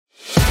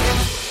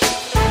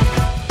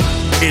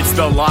It's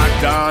the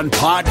Locked On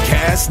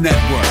Podcast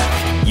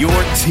Network, your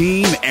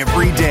team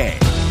every day.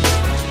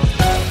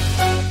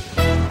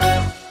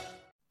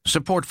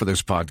 Support for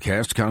this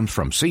podcast comes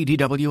from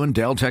CDW and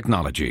Dell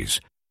Technologies.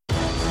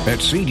 At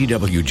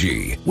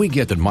CDWG, we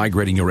get that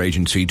migrating your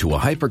agency to a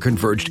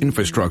hyper-converged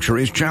infrastructure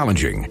is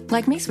challenging.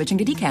 Like me switching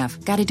to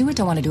decaf. Gotta do it,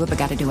 don't want to do it, but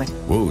gotta do it.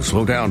 Whoa,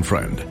 slow down,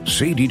 friend.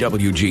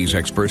 CDWG's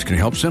experts can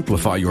help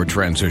simplify your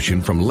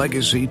transition from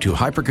legacy to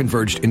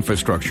hyper-converged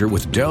infrastructure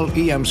with Dell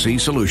EMC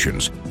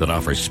solutions that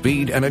offer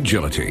speed and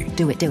agility.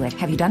 Do it.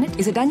 Have you done it?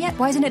 Is it done yet?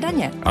 Why isn't it done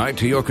yet?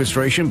 IT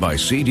orchestration by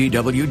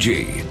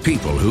CDWG.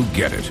 People who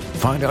get it.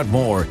 Find out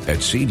more at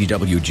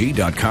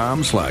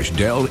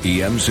cdwg.com/Dell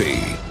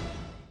EMC.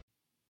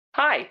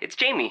 Hi, it's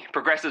Jamie,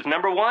 Progressive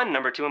 #1,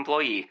 #2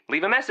 employee.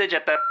 Leave a message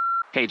at the...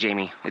 Hey,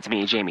 Jamie, it's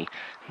me, Jamie.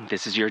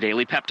 This is your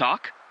daily pep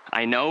talk.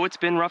 I know it's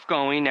been rough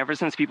going ever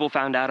since people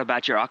found out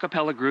about your a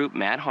cappella group,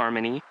 Mad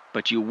Harmony,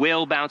 but you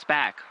will bounce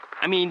back.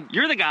 I mean,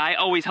 you're the guy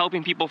always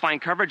helping people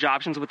find coverage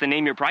options with the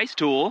Name Your Price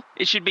tool.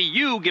 It should be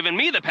you giving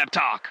me the pep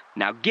talk.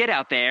 Now get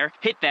out there,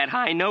 hit that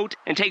high note,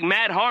 and take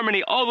Mad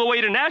Harmony all the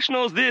way to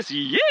nationals this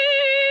year!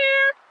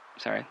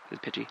 Sorry, it's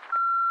pitchy.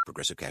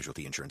 Progressive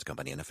Casualty Insurance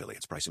Company and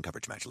Affiliates. Price and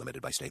coverage match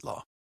limited by state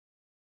law.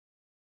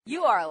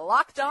 You are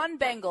Locked On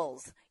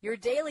Bengals, your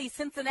daily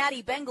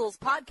Cincinnati Bengals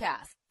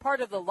podcast.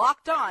 Part of the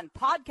Locked On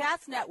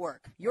Podcast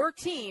Network, your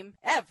team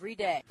every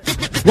day.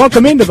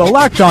 Welcome into the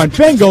Locked On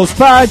Bengals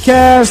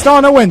podcast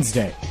on a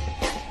Wednesday.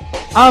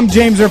 I'm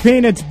James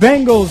Rapien. It's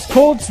Bengals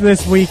Colts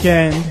this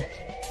weekend.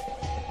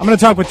 I'm going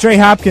to talk with Trey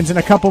Hopkins in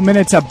a couple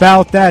minutes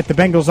about that, the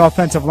Bengals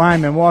offensive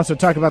lineman. We'll also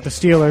talk about the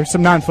Steelers,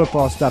 some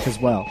non-football stuff as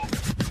well.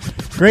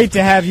 Great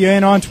to have you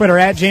in on Twitter,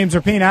 at James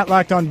Rapien, at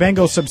Locked On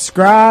Bengals.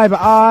 Subscribe,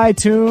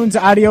 iTunes,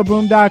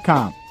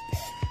 audioboom.com,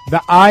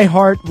 the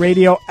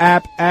iHeartRadio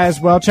app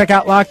as well. Check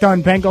out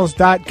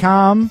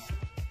LockedOnBengals.com.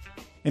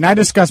 And I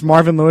discussed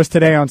Marvin Lewis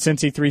today on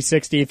Cincy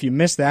 360. If you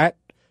missed that,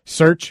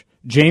 search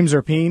James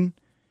Rapien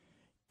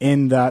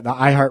in the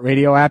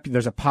iHeartRadio app.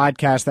 There's a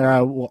podcast there.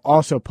 I will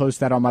also post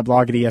that on my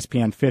blog at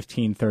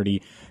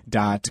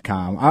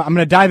ESPN1530.com. I'm going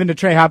to dive into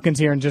Trey Hopkins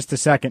here in just a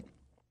second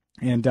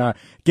and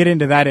get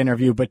into that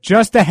interview. But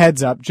just a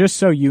heads up, just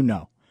so you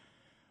know,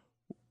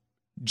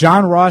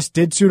 John Ross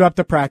did suit up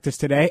to practice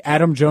today.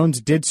 Adam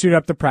Jones did suit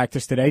up to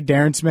practice today.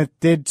 Darren Smith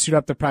did suit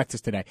up to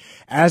practice today.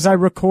 As I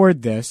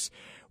record this,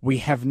 we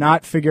have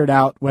not figured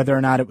out whether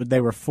or not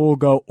they were full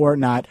go or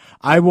not.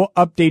 I will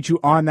update you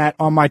on that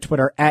on my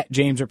Twitter, at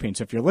James Rapien.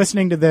 So if you're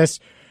listening to this,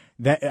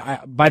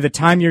 by the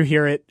time you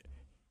hear it,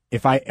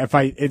 if I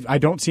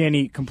don't see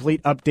any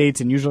complete updates,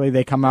 and usually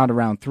they come out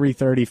around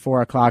 3:30,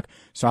 4 o'clock,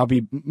 so I'll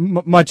be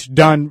much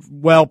done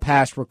well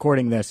past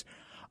recording this,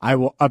 I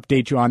will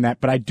update you on that.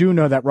 But I do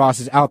know that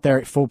Ross is out there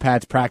at full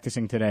pads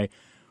practicing today,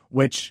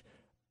 which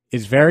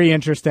is very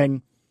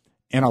interesting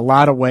in a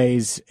lot of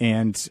ways.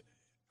 And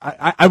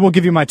I will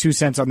give you my 2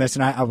 cents on this,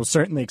 and I will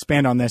certainly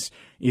expand on this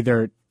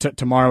either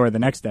tomorrow or the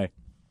next day,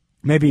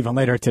 maybe even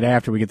later today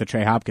after we get to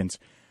Trey Hopkins.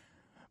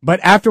 But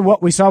after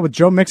what we saw with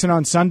Joe Mixon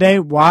on Sunday,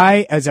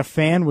 why, as a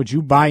fan, would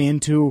you buy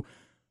into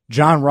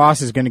John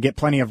Ross is going to get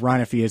plenty of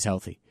run if he is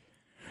healthy?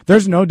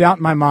 There's no doubt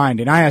in my mind,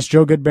 and I asked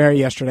Joe Goodberry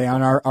yesterday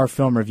on our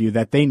film review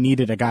that they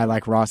needed a guy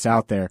like Ross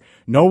out there.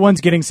 No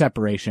one's getting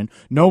separation.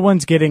 No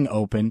one's getting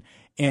open.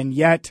 And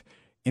yet,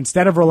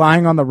 instead of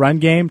relying on the run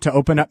game to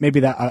open up maybe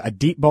a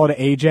deep ball to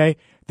AJ,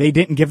 they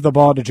didn't give the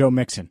ball to Joe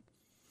Mixon.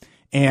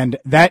 And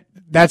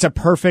that's a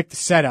perfect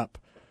setup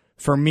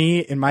for me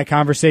in my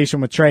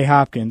conversation with Trey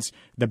Hopkins,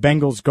 the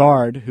Bengals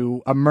guard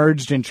who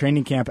emerged in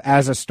training camp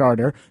as a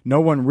starter. No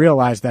one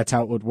realized that's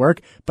how it would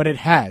work, but it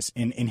has.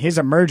 And his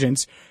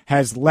emergence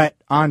has let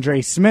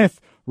Andre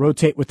Smith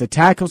rotate with the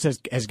tackles,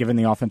 has given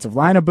the offensive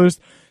line a boost.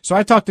 So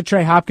I talked to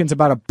Trey Hopkins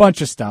about a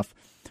bunch of stuff.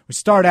 We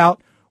start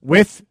out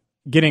with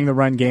getting the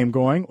run game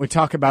going. We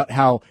talk about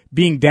how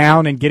being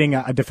down and getting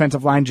a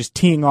defensive line just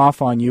teeing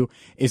off on you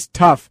is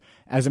tough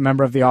as a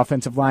member of the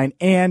offensive line,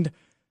 and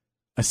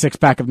a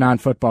six-pack of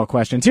non-football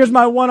questions. Here's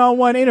my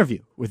one-on-one interview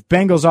with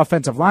Bengals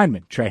offensive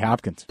lineman Trey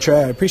Hopkins.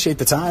 Trey, I appreciate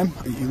the time.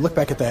 You look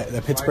back at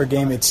the Pittsburgh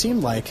game, it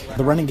seemed like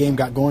the running game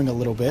got going a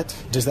little bit.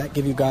 Does that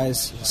give you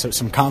guys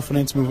some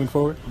confidence moving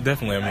forward?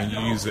 Definitely. I mean,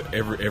 you use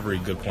every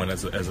good point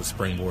as a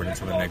springboard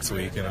into the next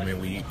week. And, I mean,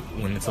 we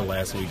went into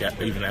last week,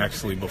 even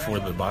actually before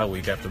the bye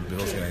week after the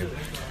Bills game,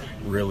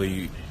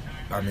 really,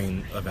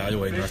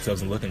 evaluating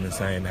ourselves and looking and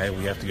saying, hey,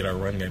 we have to get our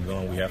run game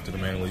going. We have to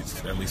demand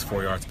at least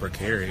 4 yards per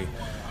carry.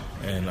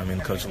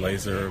 And, Coach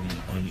Laser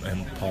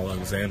and Paul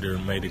Alexander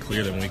made it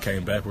clear that when we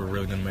came back, we were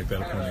really going to make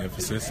that a point of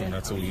emphasis, and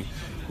that's what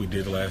we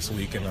did last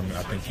week. And,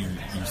 I think you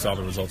saw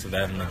the results of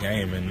that in the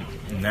game. And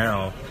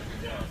now,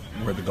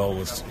 where the goal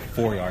was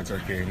 4 yards per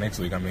carry next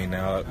week,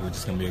 now we're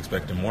just going to be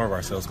expecting more of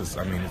ourselves because,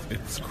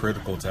 it's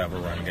critical to have a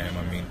run game.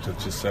 To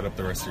just set up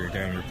the rest of your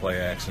game, your play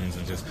actions,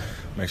 and just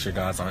make sure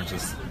guys aren't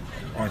just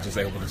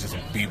able to just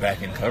be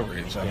back in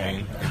coverage.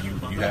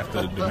 You have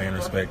to demand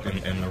respect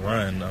in the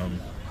run.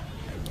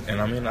 And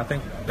I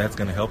think that's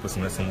going to help us,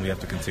 and that's something we have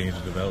to continue to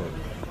develop.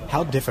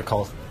 How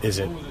difficult is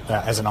it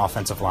as an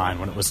offensive line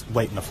when it was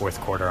late in the fourth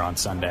quarter on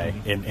Sunday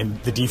and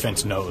the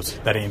defense knows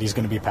that Andy's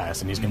going to be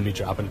passing, he's going to be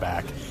dropping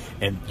back,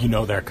 and you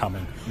know they're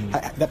coming?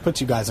 That puts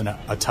you guys in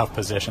a tough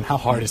position. How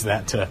hard is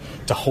that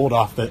to hold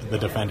off the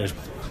defenders?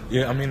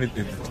 Yeah, I mean,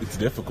 it's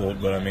difficult,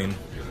 but I mean,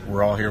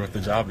 we're all here with the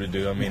job to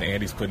do. I mean,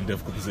 Andy's put in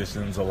difficult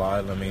positions a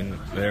lot. I mean,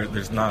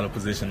 there's not a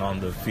position on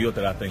the field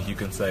that I think you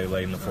can say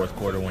late in the fourth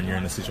quarter when you're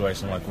in a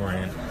situation like we're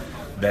in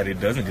that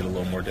it doesn't get a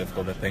little more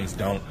difficult, that things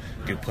don't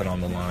get put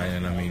on the line.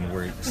 And, I mean,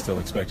 we're still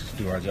expected to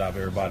do our job.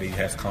 Everybody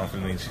has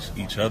confidence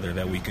in each other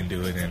that we can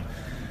do it, and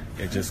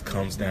it just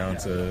comes down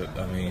to,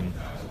 I mean,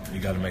 you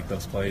got to make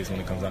those plays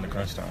when it comes down to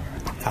crunch time.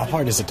 How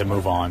hard is it to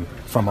move on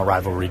from a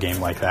rivalry game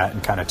like that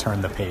and kind of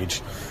turn the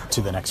page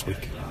to the next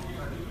week?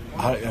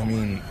 I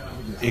mean,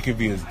 it could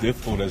be as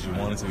difficult as you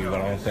want it to be,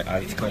 but I don't think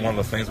it's one of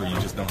those things where you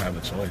just don't have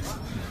a choice.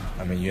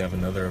 I mean, you have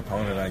another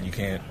opponent that you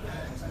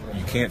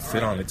can't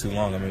sit on it too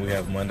long. I mean, we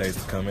have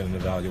Mondays to come in and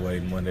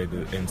evaluate,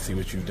 and see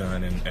what you've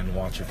done and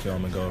watch your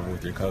film and go over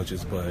with your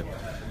coaches. But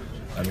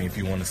I mean, if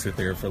you want to sit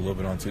there for a little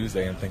bit on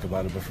Tuesday and think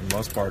about it, but for the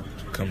most part,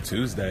 come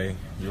Tuesday,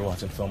 you're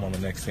watching film on the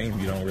next team.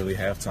 You don't really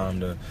have time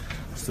to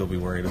still be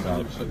worried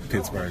about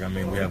Pittsburgh. I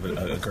mean, we have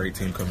a great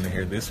team coming in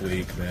here this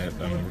week that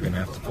we're going to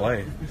have to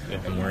play.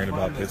 And worrying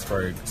about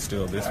Pittsburgh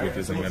still this week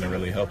isn't going to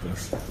really help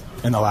us.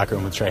 In the locker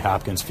room with Trey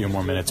Hopkins, a few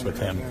more minutes with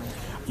him.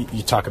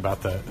 You talk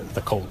about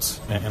the Colts,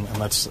 and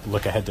let's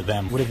look ahead to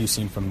them. What have you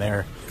seen from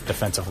their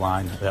defensive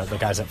line, the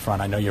guys up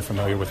front? I know you're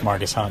familiar with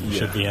Marcus Hunt. You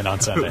should be in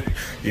on Sunday.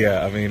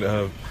 Yeah, I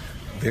mean,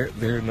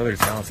 they're another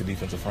talented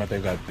defensive front.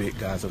 They've got big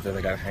guys up there.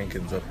 They got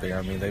Hankins up there.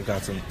 I mean, they've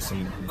got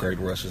some great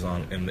rushes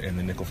on in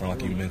the nickel front,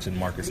 like you mentioned,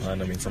 Marcus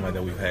Hunt. I mean, somebody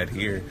that we've had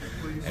here,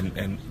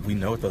 and we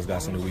know what those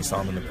guys can do. We saw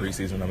them in the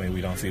preseason. I mean,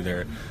 we don't see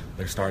their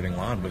starting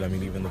line, but I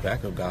mean, even the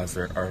backup guys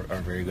are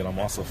very good. I'm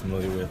also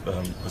familiar with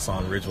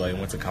Hassan Ridgeway. I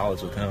went to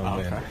college with him,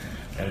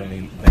 and I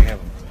mean, they have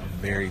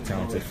very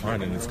talented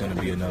front, and it's going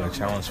to be another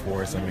challenge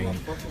for us. I mean,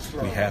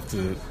 we have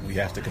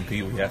to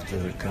compete. We have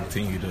to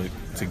continue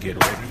to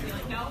get ready.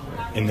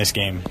 In this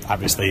game,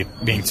 obviously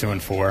being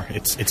 2-4,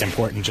 it's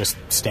important just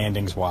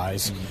standings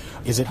wise.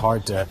 Mm-hmm. Is it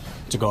hard to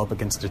go up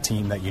against a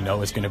team that you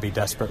know is going to be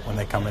desperate when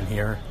they come in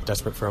here,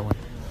 desperate for a win?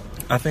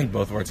 I think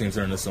both of our teams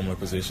are in a similar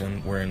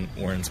position. We're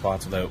in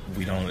spots that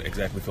we don't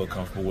exactly feel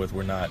comfortable with.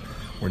 We're not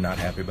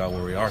happy about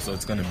where we are. So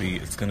it's going to be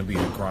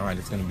a grind.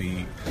 It's going to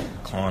be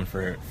clawing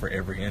for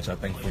every inch. I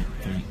think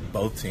from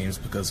both teams,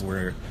 because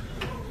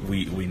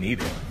we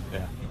need it.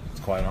 Yeah,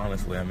 quite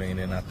honestly. I mean,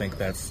 and I think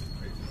that's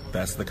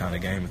the kind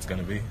of game it's going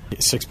to be.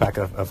 6-pack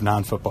of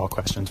non-football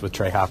questions with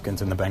Trey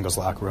Hopkins in the Bengals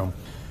locker room.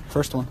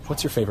 First one: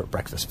 what's your favorite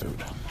breakfast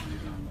food?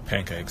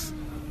 Pancakes.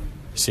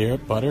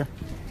 Syrup, butter.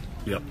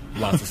 Yep,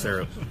 lots of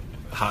syrup.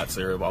 Hot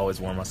syrup. I always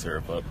warm my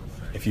syrup up.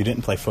 If you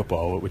didn't play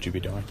football, what would you be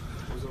doing?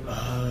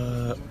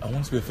 I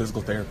want to be a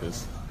physical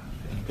therapist.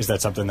 Is that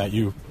something that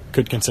you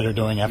could consider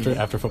doing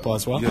after football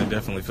as well? Yeah,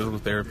 definitely. Physical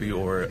therapy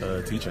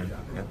or teaching.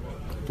 Yeah.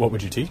 What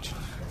would you teach?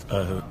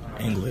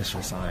 English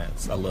or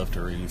science. I love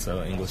to read,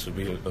 so English would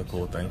be a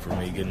cool thing for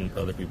me. Getting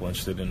other people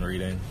interested in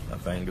reading, I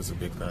think, is a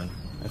big thing.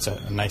 That's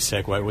a nice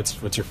segue.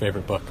 What's your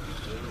favorite book?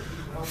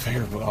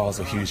 Favorite book? I was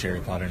a huge Harry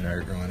Potter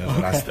nerd growing up,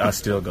 and I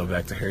still go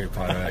back to Harry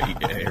Potter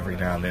every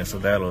now and then. So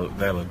that'll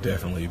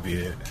definitely be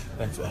it.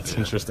 That's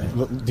interesting.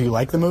 Do you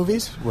like the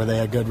movies? Were they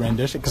a good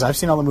rendition? Because I've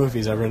seen all the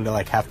movies. I read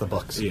like half the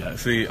books. Yeah.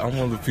 See, I'm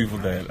one of the people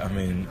that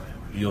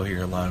you'll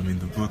hear a lot. I mean,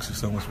 the books are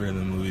so much better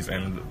than the movies,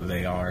 and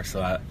they are.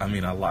 So I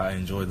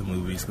enjoy the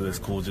movies because it's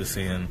cool just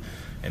seeing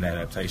an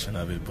adaptation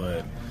of it,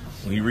 but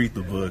when you read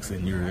the books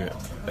and you're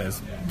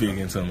as big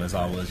into them as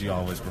I was, you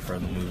always prefer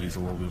the movies a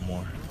little bit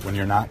more. When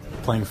you're not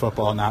playing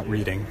football, not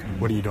reading,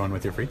 what are you doing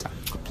with your free time?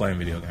 Playing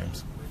video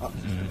games.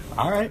 Mm-hmm.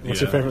 All right.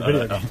 What's your favorite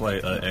video game? I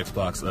play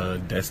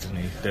Xbox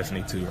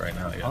Destiny 2 right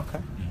now, yeah. Okay.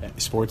 Mm-hmm.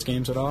 Sports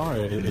games at all,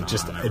 or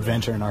just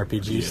adventure and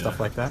RPG, stuff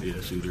like that? Yeah,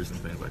 shooters and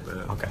things like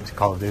that. Okay.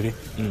 Call of Duty?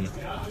 Mm.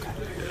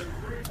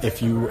 Okay.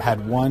 If you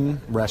had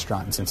one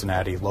restaurant in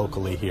Cincinnati,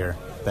 locally here,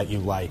 that you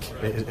like,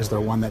 is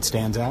there one that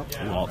stands out?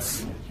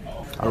 Waltz.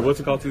 Or what's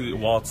it called?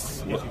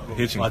 Waltz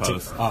Hitching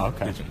Post. Oh,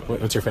 okay.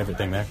 What's your favorite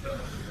thing there?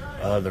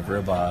 The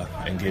ribeye,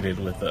 and get it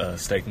with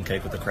steak and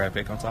cake with the crab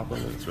cake on top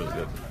of it. It's really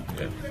good.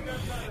 Yeah.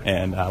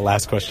 And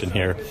last question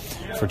here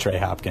for Trey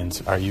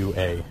Hopkins: are you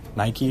a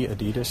Nike,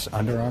 Adidas,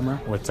 Under Armour?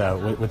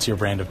 What's your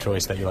brand of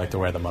choice that you like to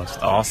wear the most?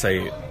 I'll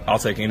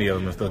take any of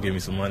them if they'll give me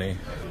some money.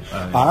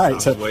 All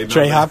right, so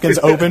Trey Hopkins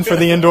open for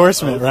the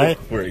endorsement, right?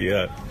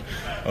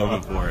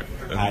 Open for it.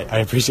 I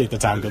appreciate the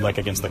time. Good luck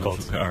against the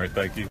Colts. All right,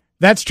 thank you.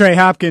 That's Trey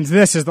Hopkins.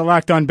 This is the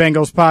Locked On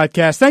Bengals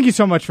podcast. Thank you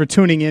so much for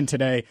tuning in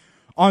today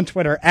on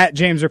Twitter at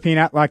James Rapien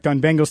at Locked On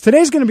Bengals.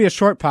 Today's going to be a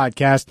short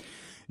podcast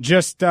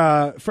just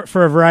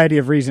for a variety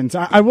of reasons.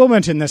 I will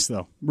mention this,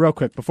 though, real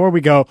quick before we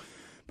get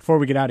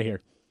out of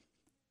here.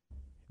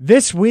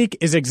 This week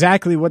is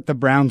exactly what the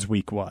Browns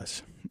week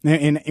was.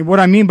 And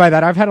what I mean by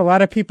that, I've had a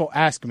lot of people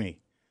ask me,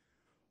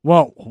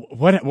 well,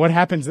 what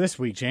happens this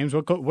week, James?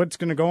 What's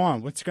going to go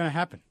on? What's going to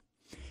happen?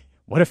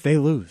 What if they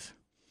lose?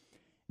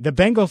 The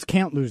Bengals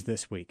can't lose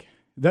this week.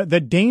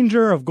 The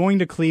danger of going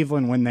to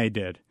Cleveland when they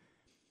did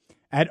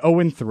at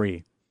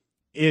 0-3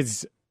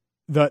 is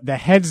the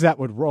heads that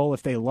would roll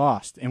if they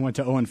lost and went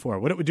to 0-4.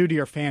 What it would do to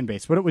your fan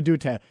base. What it would do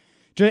to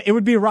it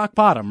would be rock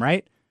bottom,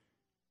 right?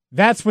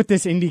 That's what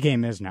this Indy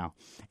game is now.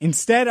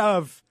 Instead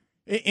of,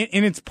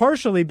 and it's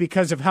partially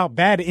because of how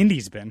bad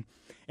Indy's been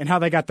and how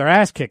they got their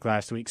ass kicked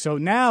last week. So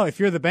now if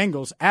you're the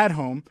Bengals at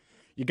home,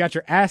 you got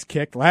your ass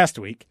kicked last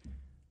week,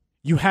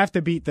 you have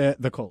to beat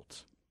the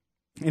Colts.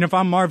 And if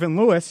I'm Marvin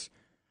Lewis,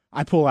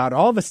 I pull out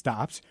all the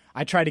stops.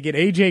 I try to get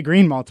A.J.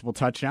 Green multiple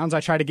touchdowns. I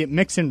try to get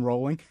Mixon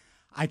rolling.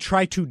 I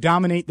try to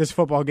dominate this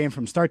football game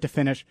from start to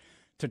finish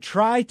to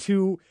try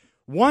to,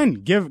 one,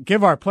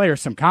 give our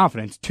players some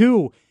confidence.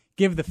 Two,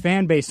 give the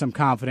fan base some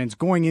confidence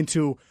going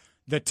into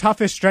the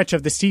toughest stretch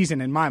of the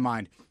season in my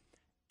mind.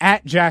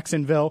 At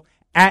Jacksonville,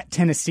 at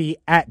Tennessee,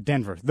 at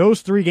Denver.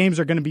 Those 3 games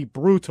are going to be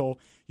brutal.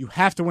 You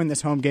have to win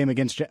this home game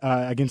against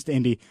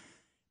Indy.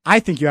 I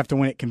think you have to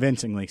win it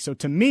convincingly. So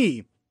to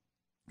me,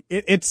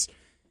 it's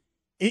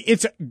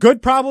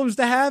good problems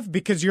to have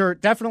because you're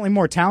definitely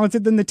more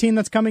talented than the team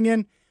that's coming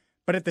in.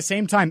 But at the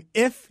same time,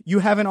 if you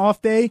have an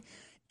off day,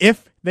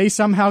 if they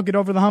somehow get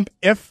over the hump,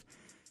 if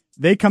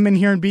they come in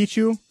here and beat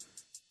you,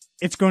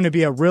 it's going to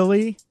be a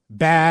really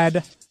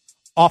bad,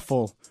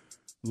 awful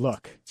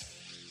look.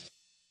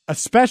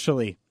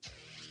 Especially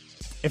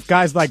if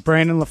guys like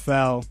Brandon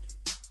LaFell,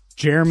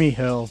 Jeremy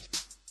Hill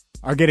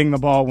are getting the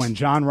ball when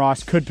John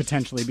Ross could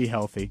potentially be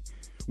healthy,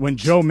 when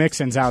Joe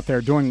Mixon's out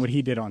there doing what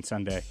he did on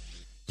Sunday.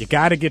 You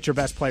got to get your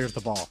best players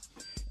the ball.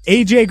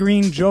 A.J.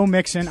 Green, Joe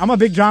Mixon. I'm a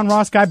big John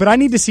Ross guy, but I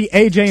need to see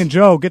A.J. and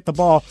Joe get the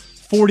ball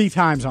 40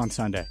 times on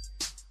Sunday.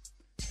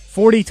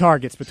 40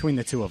 targets between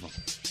the two of them.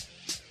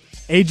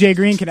 A.J.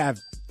 Green could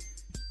have,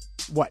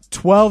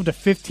 12 to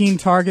 15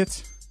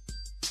 targets,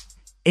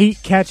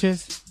 8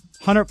 catches,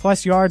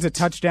 100-plus yards, a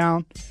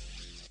touchdown.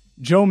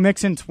 Joe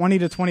Mixon, 20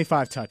 to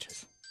 25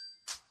 touches.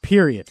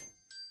 Period.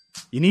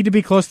 You need to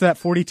be close to that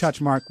 40-touch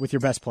mark with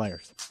your best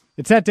players.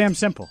 It's that damn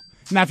simple.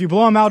 Now, if you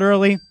blow them out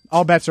early,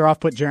 all bets are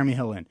off. Put Jeremy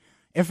Hill in.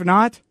 If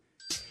not,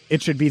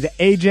 it should be the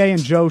AJ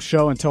and Joe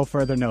show until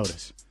further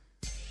notice.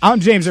 I'm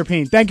James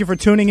Rapien. Thank you for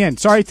tuning in.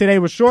 Sorry today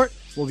was short.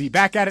 We'll be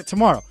back at it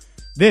tomorrow.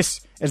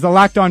 This is the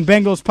Locked On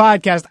Bengals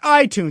podcast,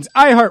 iTunes,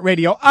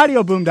 iHeartRadio,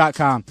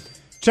 audioboom.com.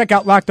 Check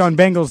out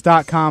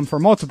LockedOnBengals.com for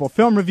multiple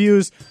film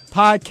reviews,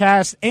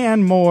 podcasts,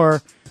 and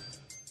more.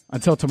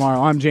 Until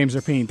tomorrow, I'm James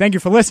Rapien. Thank you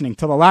for listening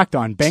to the Locked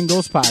On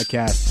Bengals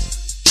podcast.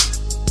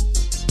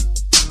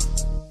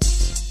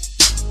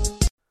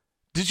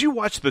 Did you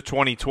watch the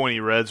 2020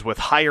 Reds with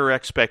higher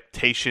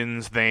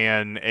expectations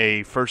than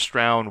a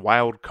first-round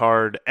wild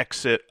card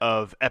exit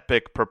of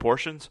epic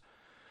proportions?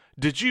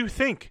 Did you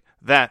think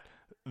that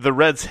the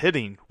Reds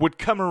hitting would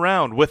come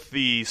around with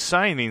the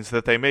signings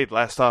that they made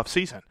last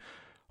offseason?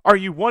 Are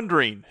you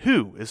wondering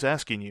who is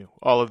asking you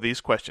all of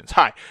these questions?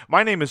 Hi,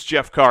 my name is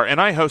Jeff Carr,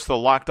 and I host the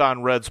Locked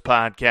On Reds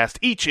podcast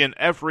each and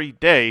every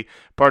day,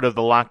 part of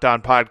the Locked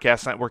On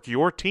Podcast Network,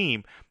 your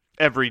team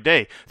every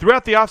day.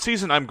 Throughout the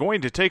offseason, I'm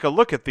going to take a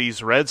look at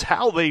these Reds,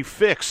 how they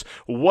fix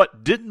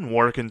what didn't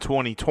work in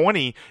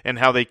 2020, and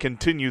how they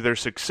continue their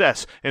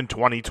success in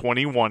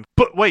 2021.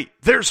 But wait,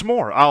 there's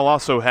more. I'll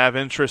also have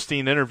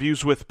interesting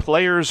interviews with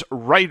players,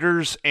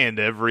 writers, and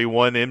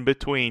everyone in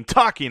between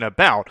talking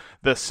about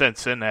the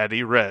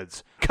Cincinnati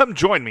Reds. Come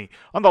join me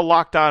on the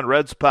Locked On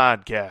Reds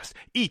podcast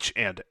each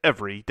and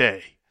every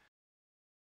day.